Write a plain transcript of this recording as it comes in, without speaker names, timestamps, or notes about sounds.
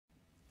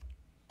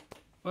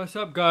What's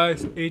up,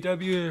 guys? AW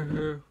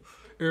here.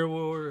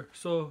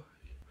 So,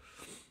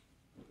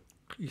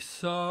 you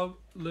saw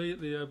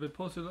lately I've been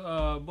posting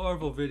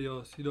Marvel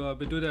videos. You know, I've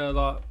been doing that a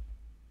lot.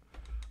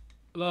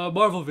 A lot of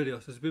Marvel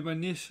videos. It's been my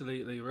niche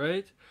lately,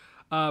 right?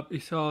 You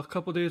saw a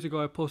couple days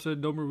ago I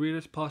posted No More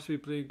Readers possibly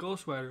playing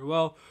Ghost Rider.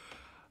 Well,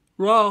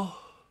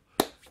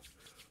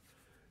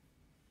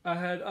 I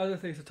had other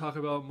things to talk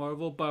about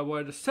Marvel, but I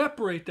wanted to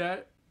separate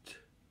that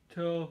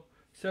to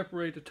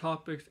separate the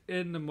topics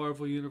in the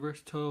Marvel universe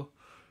to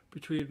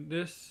between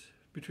this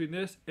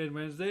and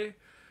Wednesday.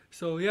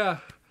 So yeah.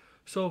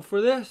 So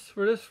this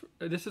is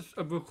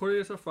I'm recording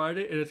this on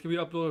Friday and it's gonna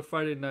be uploaded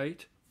Friday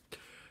night.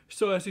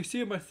 So as you see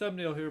in my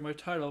thumbnail here, my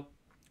title,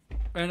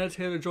 Anna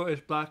Taylor-Joy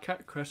is Black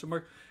Cat ?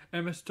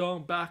 Emma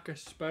Stone back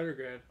as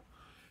Spider-Gwen.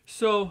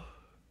 So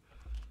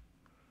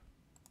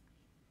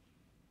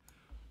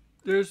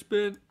there's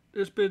been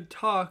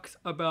talks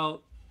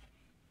about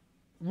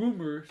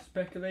rumors,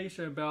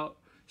 speculation about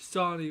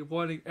Sony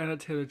wanting Anna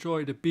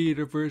Taylor-Joy to be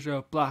the version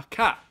of Black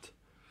Cat.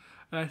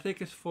 And I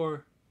think it's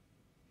for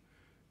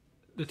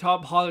the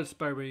Tom Holland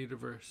Spider-Man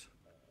universe.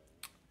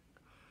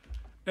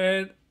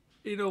 And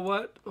you know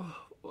what?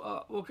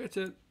 We'll get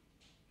to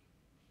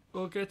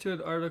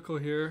an article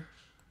here.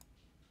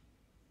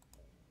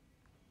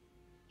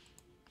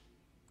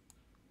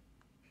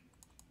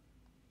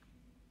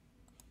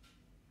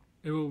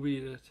 And we'll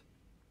read it.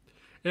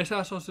 This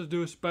has something to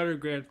do with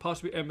Spider-Gwen,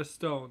 possibly Emma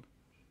Stone.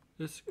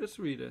 Let's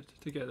read it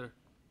together.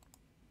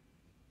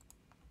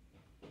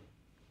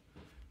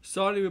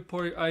 Sony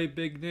reporting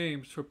big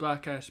names for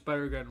Black Cat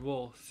Spider-Gwen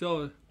role.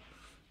 So,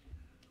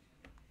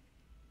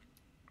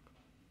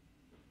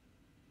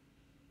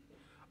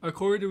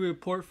 according to a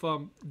report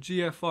from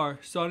GFR,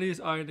 Sony is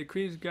eyeing the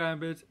Queen's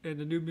Gambit and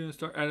the New Mutant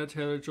star Anna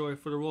Taylor-Joy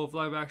for the role of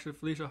live-action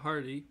Felicia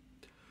Hardy.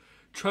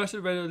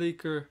 Trusted Reddit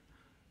leaker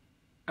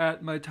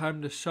at My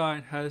Time to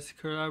Shine has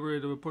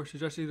corroborated the report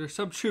suggesting there's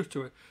some truth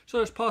to it. So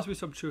there's possibly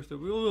some truth to it.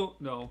 We don't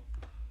know.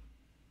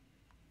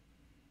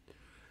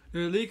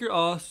 The leaker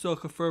also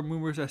confirmed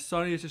rumors that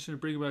Sony is interested in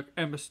bringing back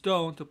Emma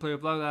Stone to play a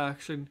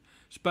live-action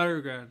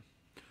Spider-Gwen.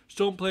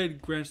 Stone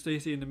played Gwen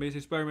Stacy in the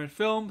Amazing Spider-Man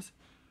films.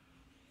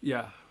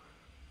 Yeah.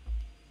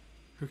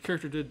 Her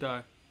character did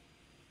die.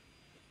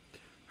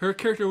 Her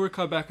character would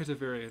come back as a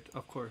variant,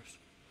 of course.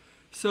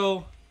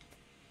 So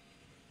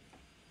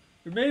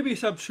there may be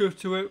some truth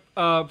to it.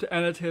 To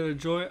Anna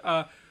Taylor-Joy,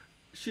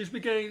 she's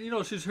been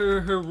getting, she's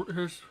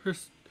her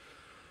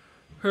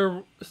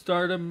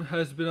stardom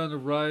has been on the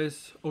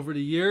rise over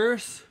the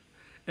years,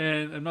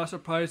 and I'm not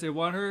surprised they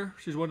want her.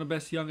 She's one of the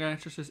best young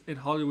actresses in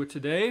Hollywood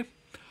today.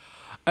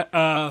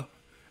 If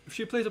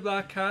she plays a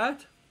Black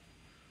Cat,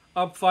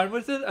 I'm fine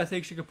with it. I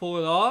think she can pull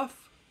it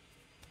off.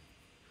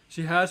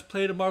 She has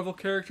played a Marvel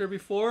character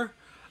before,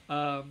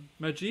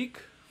 Magique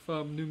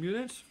from New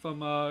Mutants,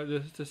 from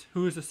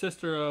who is the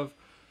sister of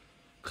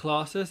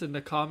Colossus in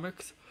the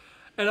comics,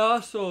 and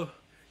also,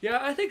 yeah,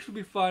 I think she'll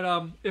be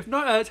fine. If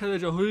not Anna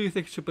Taylor-Joy, who do you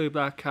think should play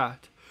Black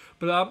Cat?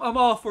 But I'm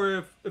all for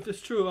if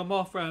it's true, I'm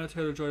all for Anna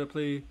Taylor-Joy to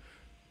play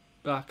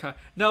Black Cat.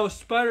 Now with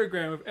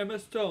Spider-Gwen with Emma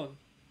Stone,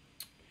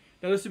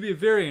 now this would be a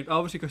variant,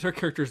 obviously, because her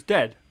character's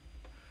dead.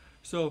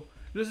 So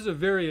this is a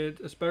variant,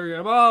 a Spider-Gwen.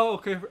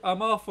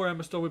 I'm all for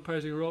Emma Stone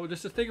reprising her role.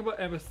 Just to think about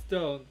Emma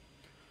Stone,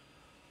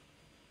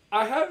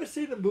 I haven't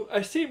seen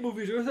I've seen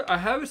movies with her. I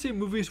haven't seen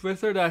movies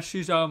with her that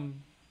she's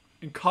in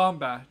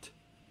combat.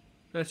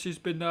 That she's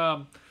been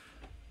I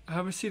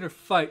haven't seen her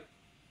fight.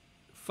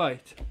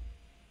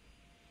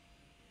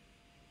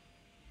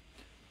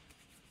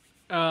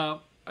 I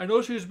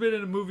know she's been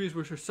in the movies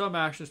where there's some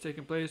actions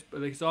taking place,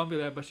 but like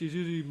Zombieland, but she's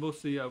usually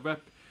mostly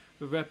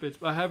weapons.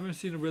 But I haven't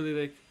seen her really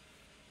like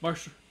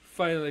martial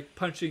fighting, like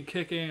punching,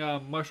 kicking,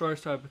 martial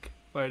arts type of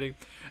fighting.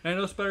 And I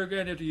know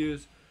Spider-Gwen, you have to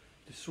use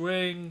the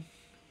swing,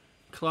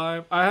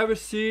 climb. I haven't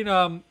seen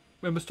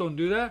Emma Stone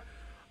do that.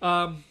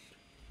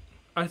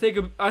 I think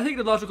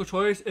the logical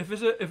choice, if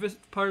it's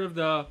part of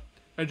the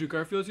Andrew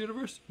Garfield's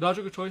universe,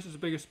 logical choice is the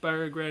biggest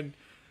Spider-Gwen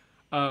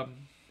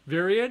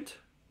variant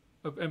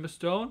of Emma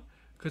Stone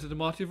because of the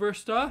multiverse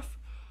stuff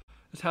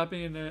that's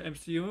happening in the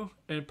MCU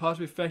and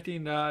possibly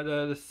affecting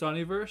the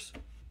Sonyverse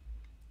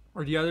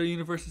or the other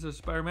universes of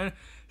Spider-Man.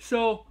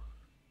 So,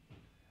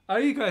 are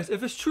you guys,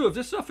 if it's true, if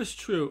this stuff is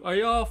true, are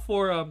y'all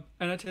for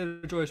Anna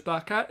Taylor-Joy's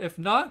Black Cat? If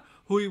not,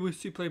 who you would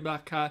see play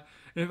Black Cat?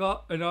 And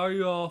are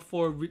you all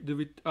for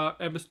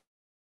Emma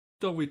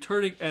Stone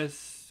returning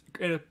as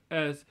Gwen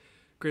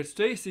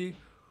Stacy,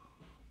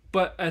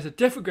 but as a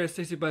different Gwen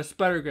Stacy, but as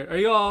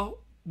Spider-Gwen?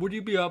 Would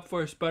you be up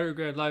for a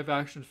Spider-Gwen live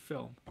action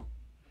film?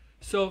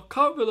 So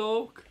comment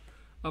below.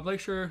 Make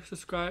sure to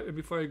subscribe. And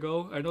before I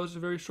go, I know it's a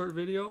very short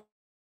video,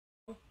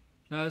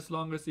 not as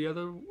long as the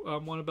other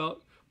one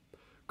about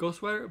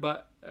Ghost Rider,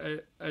 but I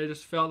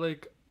just felt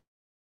like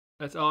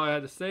that's all I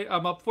had to say.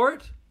 I'm up for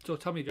it. So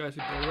tell me guys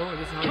below, and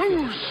this is how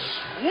you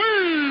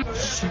feel.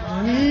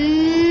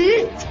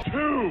 Sweet!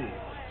 Two!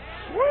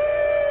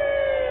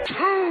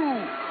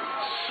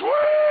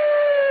 Sweet!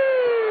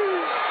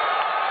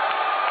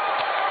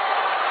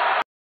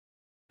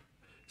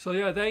 So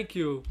yeah, thank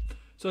you.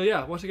 So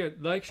yeah, once again,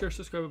 like, share,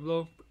 subscribe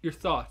below. Your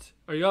thoughts.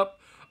 Are you up?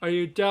 Are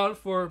you down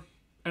for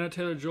Anna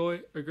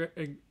Taylor-Joy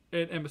and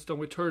Emma Stone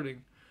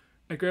returning?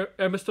 And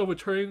Emma Stone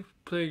returning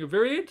playing a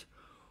variant?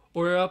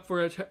 Or are you up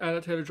for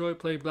Anna Taylor-Joy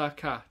playing Black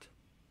Cat?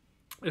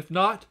 If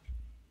not,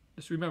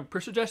 just remember,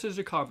 put suggestions in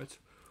the comments.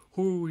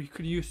 Who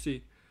could you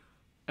see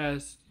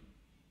as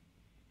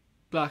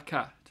Black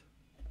Cat?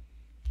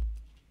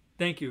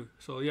 Thank you.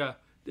 So yeah,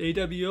 the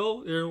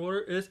AWO, their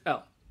order is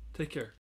out. Take care.